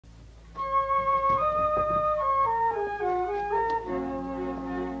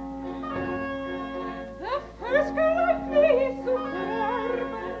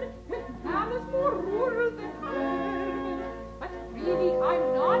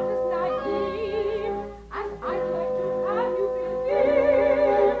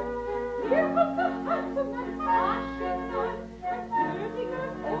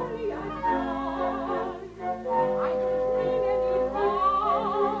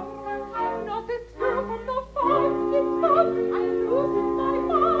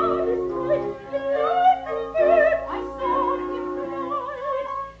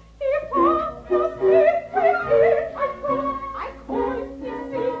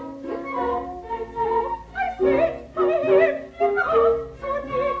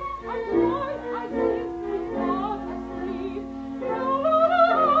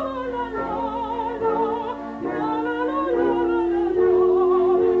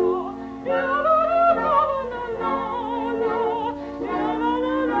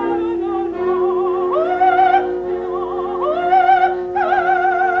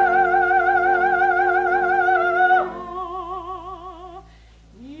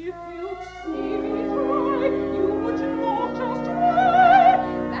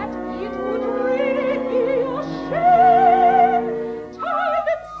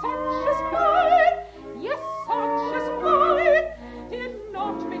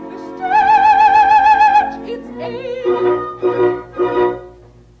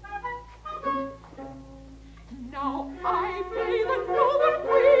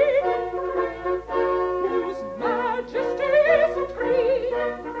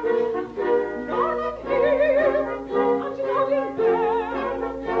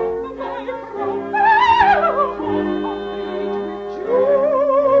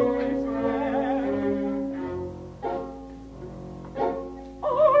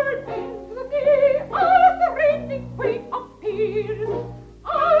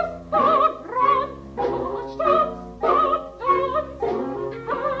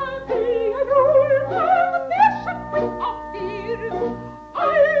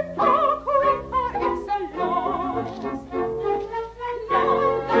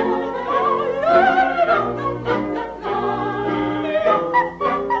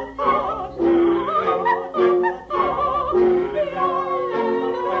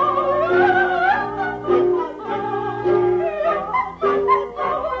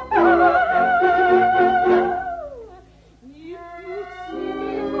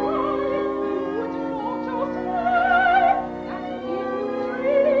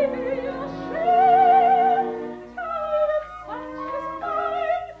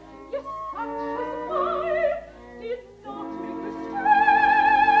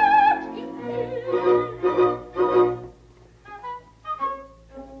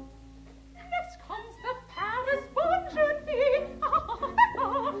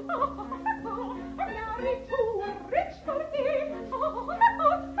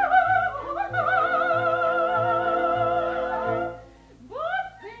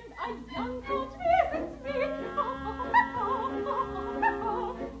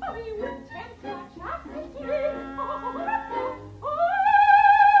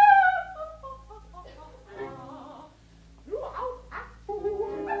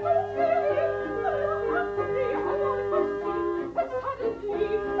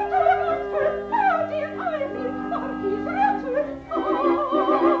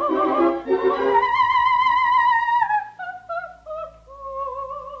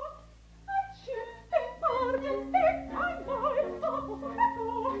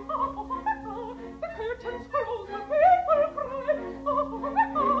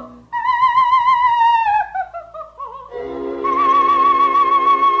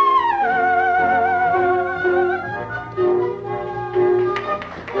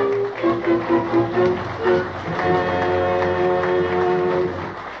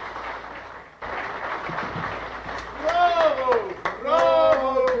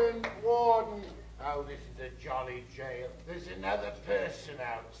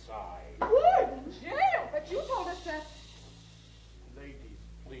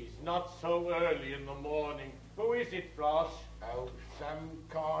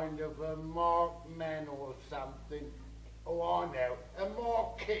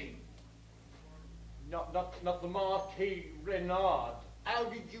Not the Marquis Renard. How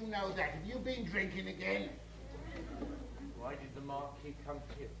did you know that? Have you been drinking again? Why did the Marquis come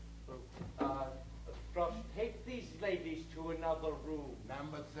here? Frost, take these ladies to another room.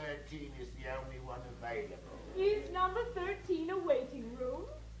 Number 13 is the only one available. Is number 13 a waiting room?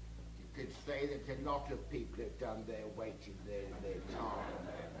 You could say that a lot of people have done their waiting there in their time.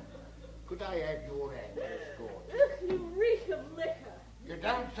 Could I have your hand, escort? Ugh, you reek of liquor. You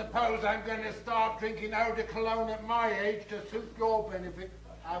don't suppose I'm going to start drinking eau de cologne at my age to suit your benefit?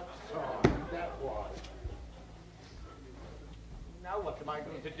 Outside, that was. Now what am I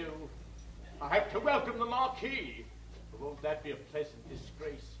going to do? I have to welcome the Marquis. Won't that be a pleasant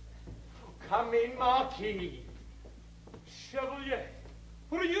disgrace? Come in, Marquis. Chevalier,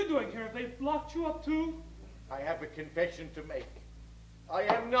 what are you doing here? Have they locked you up too? I have a confession to make. I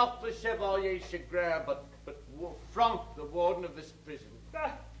am not the Chevalier Chagrin, but Franck, the warden of this prison.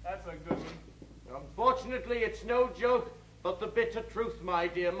 That's a good one. Unfortunately, it's no joke, but the bitter truth, my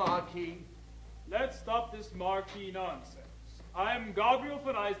dear Marquis. Let's stop this Marquis nonsense. I am Gabriel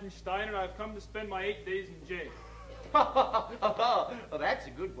von Eisenstein, and I've come to spend my 8 days in jail. Well, that's a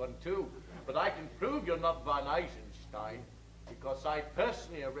good one, too. But I can prove you're not von Eisenstein, because I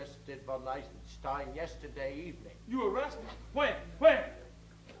personally arrested von Eisenstein yesterday evening. You arrested? When?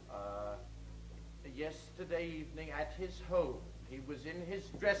 Yesterday evening at his home. He was in his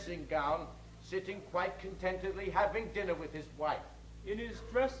dressing gown, sitting quite contentedly having dinner with his wife. In his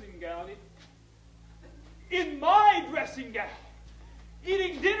dressing gown? In my dressing gown?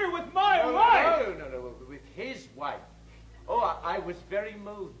 Eating dinner with my wife? No, with his wife. Oh, I was very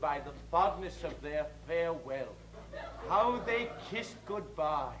moved by the fondness of their farewell. How they kissed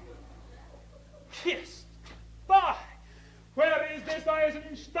goodbye. Kissed? Bye! Where is this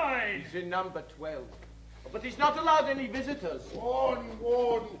Eisenstein? He's in number 12. But he's not allowed any visitors.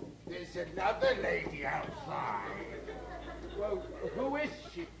 Warden, there's another lady outside. Well, who is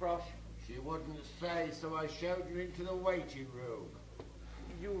she, Frost? She wouldn't say, so I showed her into the waiting room.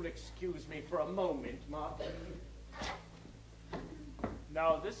 You'll excuse me for a moment, Marquis.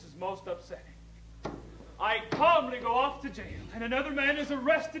 Now, this is most upsetting. I calmly go off to jail, and another man is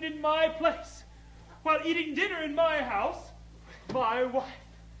arrested in my place, while eating dinner in my house with my wife.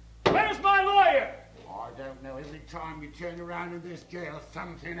 Where's my lawyer? I don't know. Every time you turn around in this jail,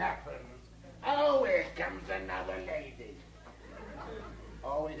 something happens. Oh, here comes another lady.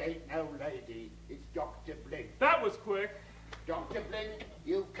 Oh, it ain't no lady. It's Dr. Blink. That was quick. Dr. Blink,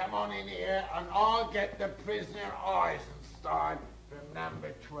 you come on in here and I'll get the prisoner Eisenstein from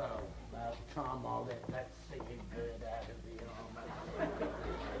number 12. About time I'll let that singing bird out of the armor.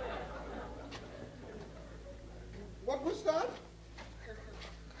 What was that?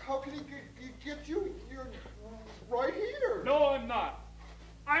 How can he get you? You're right here. No, I'm not.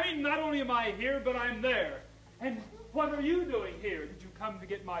 I mean, not only am I here, but I'm there. And what are you doing here? Did you come to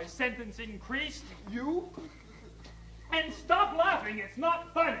get my sentence increased? You? And stop laughing, it's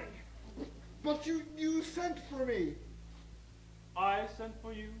not funny. But you sent for me. I sent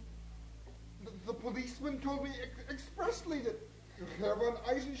for you? The policeman told me expressly that Herr von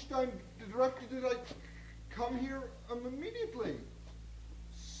Eisenstein directed that I come here immediately.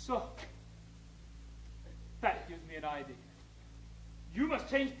 So, that gives me an idea. You must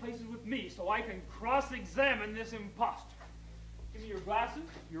change places with me so I can cross-examine this impostor. Give me your glasses,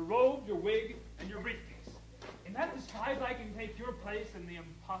 your robe, your wig, and your briefcase. In that disguise, I can take your place and the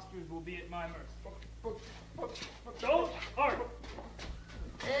impostors will be at my mercy. But don't hurry.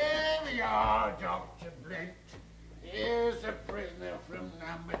 Here we are, Dr. Blink. Here's a prisoner from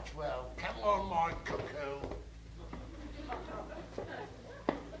number 12. Come on, my cuckoo.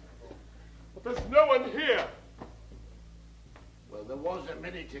 But there's no one here. Well, there was a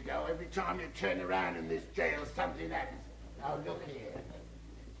minute ago. Every time you turn around in this jail, something happens. Now, look here.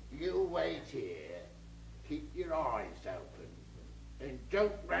 You wait here. Keep your eyes open. And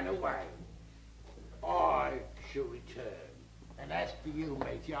don't run away. I shall return. And as for you,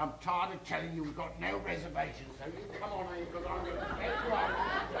 matey, I'm tired of telling you we've got no reservations, so you come on in, because I'm going to get you out of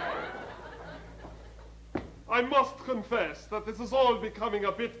this jail. I must confess that this is all becoming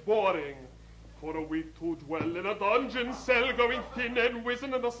a bit boring. For a week to dwell in a dungeon cell, going thin and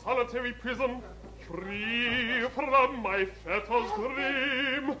wizen in a solitary prison, free from my fetters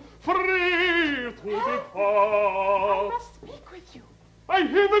grim, free to depart. I must speak with you. I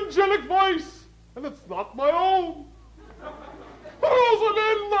hear an angelic voice, and it's not my own.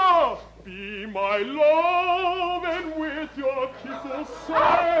 Rosalinda, be my love, and with your kisses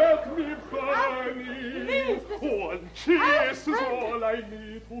set me burning. One kiss is all I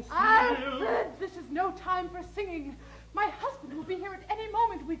need to seal. Alfred, this is no time for singing. My husband will be here at any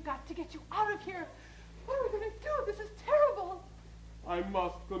moment. We've got to get you out of here. What are we going to do? This is terrible. I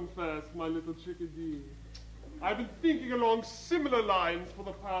must confess, my little chickadee, I've been thinking along similar lines for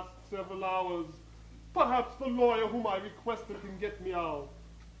the past several hours. Perhaps the lawyer whom I requested can get me out.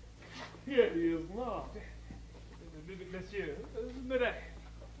 Here he is now. Monsieur, Madame,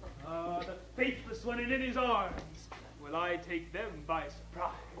 the faithless one in his arms. Will I take them by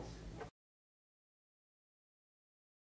surprise?